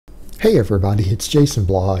Hey everybody, it's Jason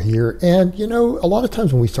Blaha here, and a lot of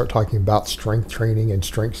times when we start talking about strength training and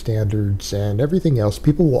strength standards and everything else,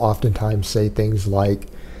 people will oftentimes say things like,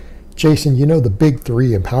 Jason, the big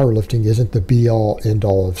three in powerlifting isn't the be-all,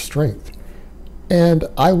 end-all of strength. And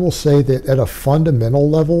I will say that at a fundamental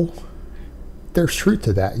level, there's truth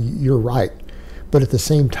to that. You're right. But at the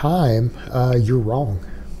same time, you're wrong.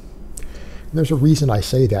 And there's a reason I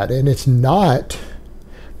say that, and it's not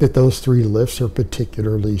that those three lifts are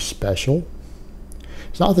particularly special.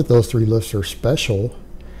 It's not that those three lifts are special.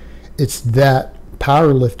 It's that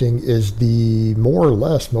powerlifting is the more or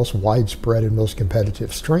less most widespread and most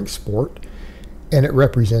competitive strength sport, and it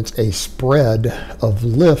represents a spread of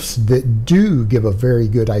lifts that do give a very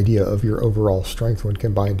good idea of your overall strength when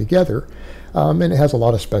combined together. And it has a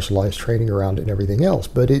lot of specialized training around it and everything else.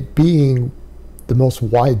 But it being the most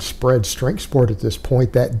widespread strength sport at this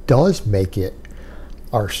point, that does make it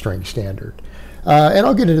our strength standard. And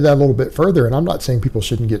I'll get into that a little bit further, and I'm not saying people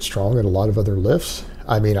shouldn't get strong at a lot of other lifts.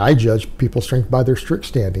 I mean, I judge people's strength by their strict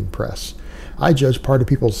standing press. I judge part of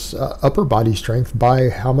people's upper body strength by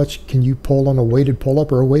how much can you pull on a weighted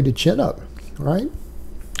pull-up or a weighted chin-up, right?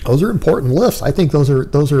 Those are important lifts. I think those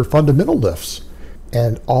are fundamental lifts.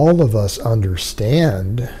 And all of us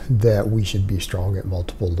understand that we should be strong at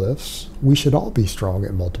multiple lifts. We should all be strong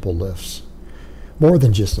at multiple lifts. More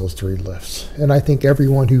than just those three lifts. And I think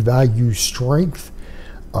everyone who values strength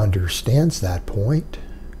understands that point.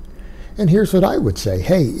 And here's what I would say.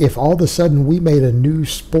 Hey, if all of a sudden we made a new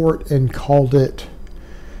sport and called it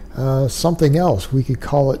something else, we could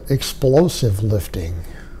call it explosive lifting,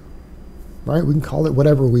 right? We can call it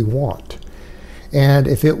whatever we want. And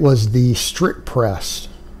if it was the strict press,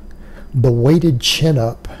 the weighted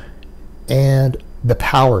chin-up, and the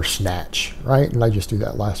power snatch, right? And I just threw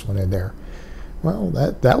that last one in there. Well,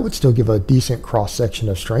 that would still give a decent cross-section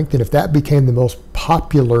of strength. And if that became the most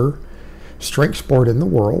popular strength sport in the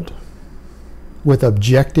world, with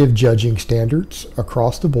objective judging standards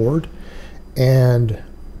across the board, and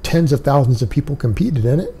tens of thousands of people competed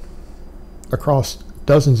in it across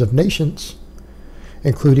dozens of nations,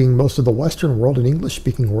 including most of the Western world and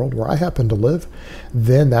English-speaking world where I happen to live,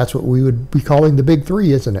 then that's what we would be calling the big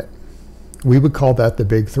three, isn't it? We would call that the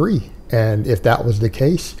big three. And if that was the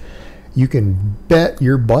case, you can bet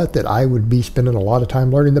your butt that I would be spending a lot of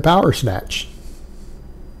time learning the power snatch.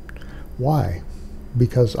 Why?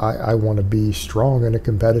 Because I want to be strong in a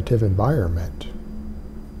competitive environment.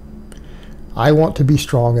 I want to be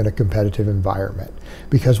strong in a competitive environment.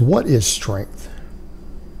 Because what is strength?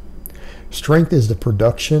 Strength is the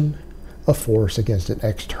production of force against an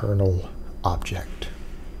external object.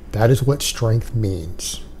 That is what strength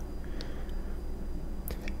means.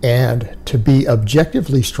 And to be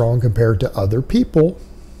objectively strong compared to other people,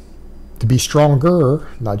 to be stronger,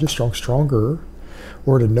 not just strong, stronger,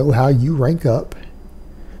 or to know how you rank up,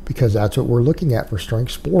 because that's what we're looking at for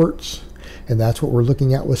strength sports, and that's what we're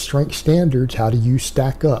looking at with strength standards. How do you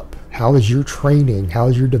stack up? How is your training? How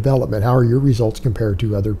is your development? How are your results compared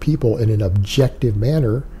to other people in an objective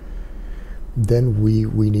manner? Then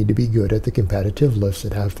we need to be good at the competitive lifts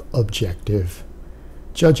that have objective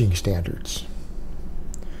judging standards.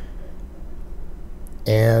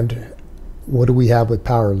 And what do we have with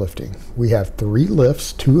powerlifting? We have three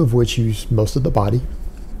lifts, two of which use most of the body.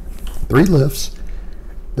 Three lifts,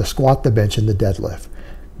 the squat, the bench, and the deadlift,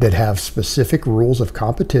 that have specific rules of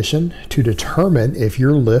competition to determine if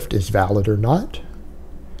your lift is valid or not.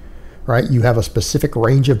 Right? You have a specific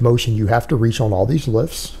range of motion you have to reach on all these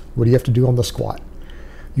lifts. What do you have to do on the squat?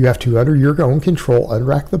 You have to, under your own control,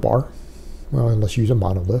 unrack the bar. Well, unless you use a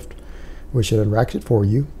monolift, which it unracks it for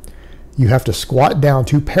you. You have to squat down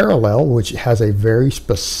to parallel, which has a very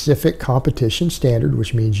specific competition standard,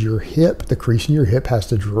 which means your hip, the crease in your hip, has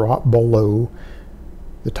to drop below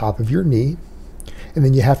the top of your knee. And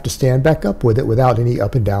then you have to stand back up with it without any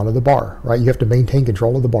up and down of the bar, right? You have to maintain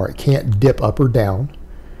control of the bar. It can't dip up or down.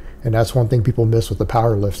 And that's one thing people miss with the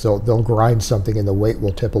power lifts. They'll grind something and the weight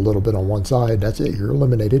will tip a little bit on one side. That's it. You're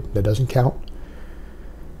eliminated. That doesn't count.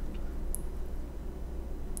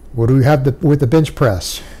 What do we have with the bench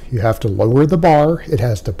press? You have to lower the bar. It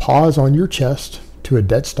has to pause on your chest to a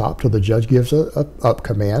dead stop till the judge gives a up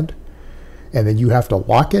command. And then you have to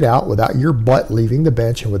lock it out without your butt leaving the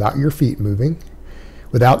bench and without your feet moving,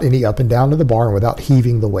 without any up and down of the bar, and without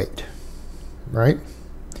heaving the weight, right?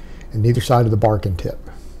 And neither side of the bar can tip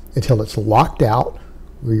until it's locked out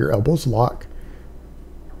where your elbows lock.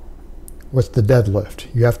 What's the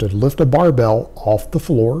deadlift? You have to lift a barbell off the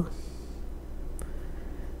floor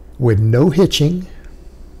with no hitching,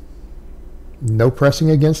 no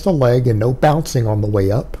pressing against the leg, and no bouncing on the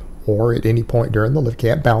way up or at any point during the lift.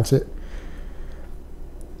 Can't bounce it.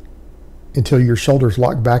 until your shoulders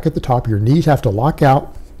lock back at the top. Your knees have to lock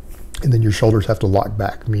out, and then your shoulders have to lock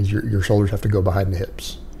back. It means your shoulders have to go behind the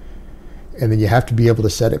hips. And then you have to be able to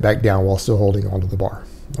set it back down while still holding onto the bar.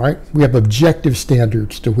 All right? We have objective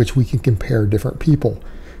standards to which we can compare different people,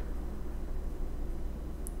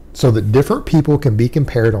 so that different people can be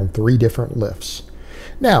compared on 3 different lifts.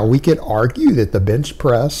 Now, we could argue that the bench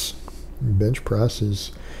press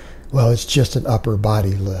is, well, it's just an upper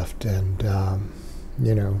body lift, and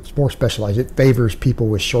it's more specialized. It favors people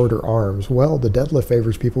with shorter arms. Well, the deadlift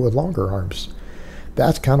favors people with longer arms.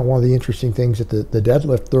 That's kind of one of the interesting things that the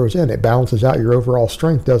deadlift throws in. It balances out your overall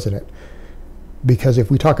strength, doesn't it? Because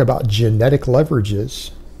if we talk about genetic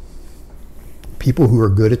leverages, people who are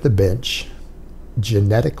good at the bench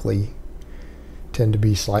genetically tend to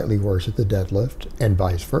be slightly worse at the deadlift, and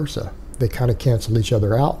vice versa. They kind of cancel each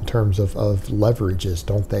other out in terms of leverages,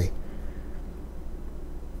 don't they?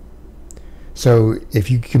 So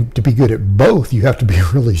if you can, to be good at both, you have to be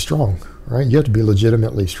really strong, right? You have to be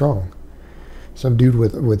legitimately strong. Some dude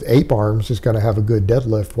with ape arms is going to have a good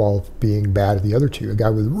deadlift while being bad at the other two. A guy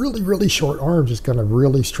with really, really short arms is going to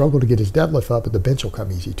really struggle to get his deadlift up, but the bench will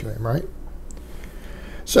come easy to him, right?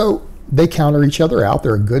 So they counter each other out.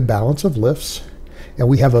 They're a good balance of lifts, and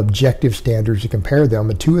we have objective standards to compare them.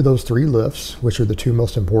 And 2 of those 3 lifts, which are the 2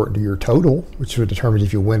 most important to your total, which determines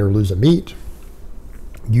if you win or lose a meet,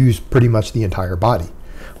 use pretty much the entire body.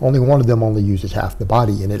 Only one of them only uses half the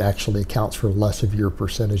body, and it actually accounts for less of your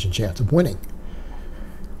percentage and chance of winning.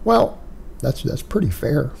 Well, that's pretty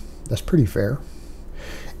fair. That's pretty fair.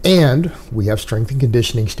 And we have strength and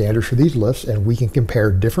conditioning standards for these lifts, and we can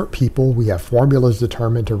compare different people. We have formulas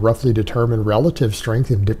determined to roughly determine relative strength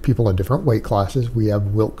in people in different weight classes. We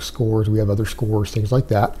have Wilks scores, we have other scores, things like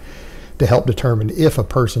that, to help determine if a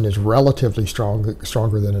person is relatively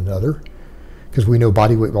stronger than another. Because we know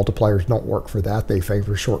body weight multipliers don't work for that. They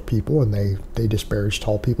favor short people, and they disparage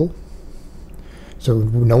tall people. So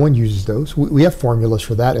no one uses those. We have formulas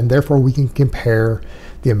for that, and therefore we can compare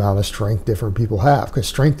the amount of strength different people have. Because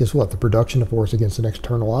strength is what? The production of force against an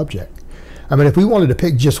external object. I mean, if we wanted to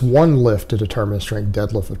pick just one lift to determine strength,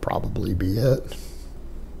 deadlift would probably be it.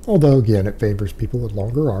 Although, again, it favors people with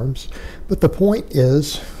longer arms. But the point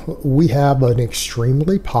is, we have an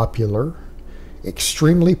extremely popular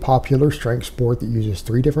strength sport that uses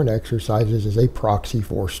 3 different exercises as a proxy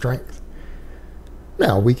for strength.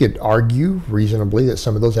 Now, we could argue reasonably that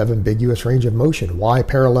some of those have ambiguous range of motion. Why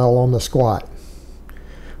parallel on the squat?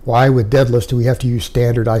 Why with deadlifts do we have to use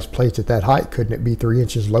standardized plates at that height? Couldn't it be 3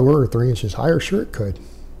 inches lower or 3 inches higher? Sure, it could.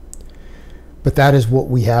 But that is what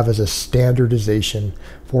we have as a standardization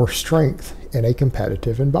for strength in a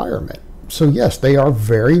competitive environment. So yes, they are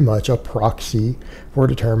very much a proxy for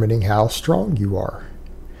determining how strong you are.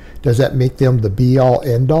 Does that make them the be-all,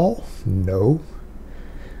 end-all? No.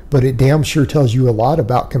 But it damn sure tells you a lot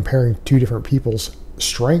about comparing 2 different people's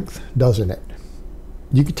strength, doesn't it?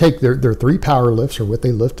 You could take their 3 power lifts, or what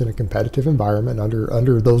they lift in a competitive environment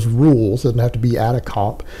under those rules. It doesn't have to be at a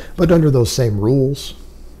comp, but under those same rules.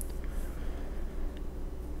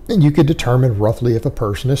 And you could determine roughly if a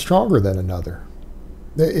person is stronger than another.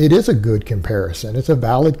 It is a good comparison. It's a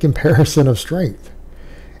valid comparison of strength.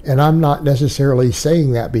 And I'm not necessarily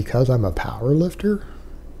saying that because I'm a power lifter.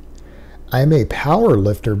 I'm a power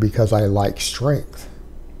lifter because I like strength.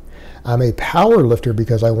 I'm a power lifter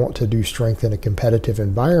because I want to do strength in a competitive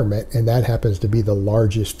environment, and that happens to be the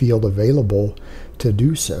largest field available to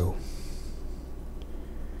do so.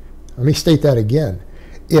 Let me state that again.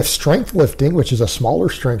 If strength lifting, which is a smaller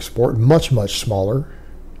strength sport, much, much smaller,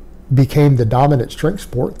 became the dominant strength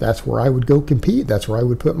sport, that's where I would go compete. That's where I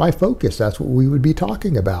would put my focus. That's what we would be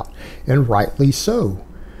talking about, and rightly so.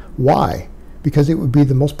 Why? Because it would be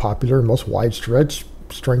the most popular and most widespread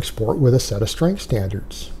strength sport with a set of strength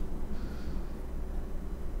standards.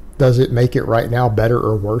 Does it make it right now better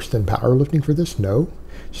or worse than powerlifting for this? No.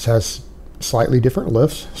 It just has slightly different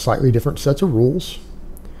lifts, slightly different sets of rules,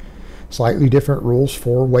 slightly different rules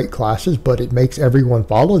for weight classes, but it makes everyone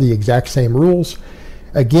follow the exact same rules.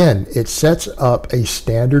 Again, it sets up a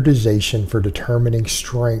standardization for determining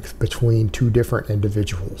strength between 2 different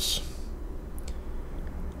individuals,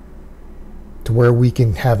 to where we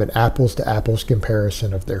can have an apples to apples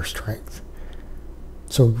comparison of their strength.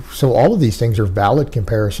 So all of these things are valid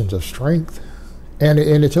comparisons of strength. And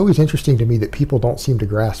it's always interesting to me that people don't seem to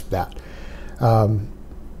grasp that.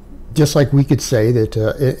 Just like we could say that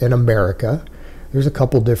in America, there's a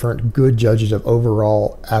couple different good judges of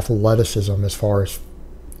overall athleticism as far as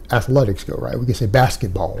athletics go, right? We could say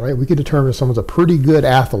basketball, right? We could determine if someone's a pretty good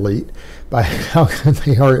athlete by how good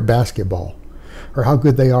they are at basketball or how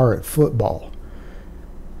good they are at football.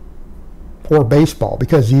 or baseball,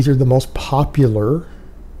 because these are the most popular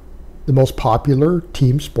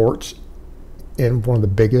team sports in one of the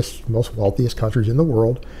biggest, most wealthiest countries in the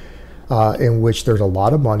world, in which there's a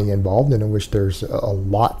lot of money involved and in which there's a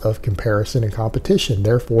lot of comparison and competition.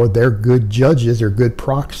 Therefore, they're good judges or good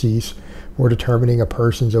proxies for determining a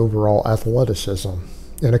person's overall athleticism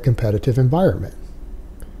in a competitive environment.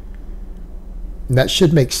 And that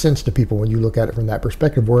should make sense to people when you look at it from that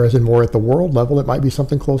perspective, whereas in more at the world level, it might be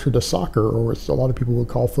something closer to soccer, or what a lot of people would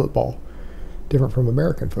call football, different from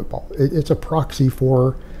American football. It's a proxy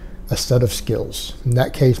for a set of skills. In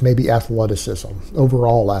that case, maybe athleticism,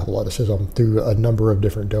 overall athleticism through a number of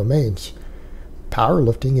different domains.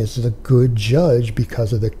 Powerlifting is a good judge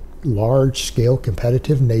because of the large-scale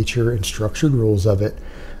competitive nature and structured rules of it,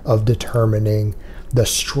 of determining the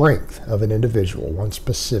strength of an individual, one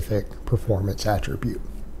specific performance attribute.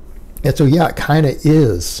 And so, yeah, it kind of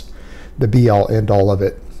is the be-all, end-all of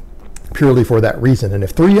it, purely for that reason. And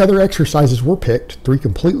if 3 other exercises were picked, 3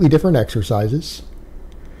 completely different exercises,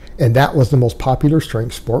 and that was the most popular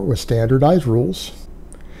strength sport with standardized rules,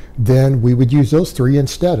 then we would use those 3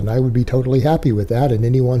 instead, and I would be totally happy with that, and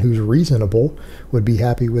anyone who's reasonable would be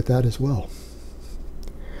happy with that as well.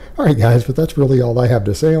 All right, guys, but that's really all I have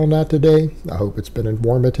to say on that today. I hope it's been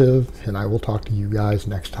informative, and I will talk to you guys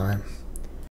next time.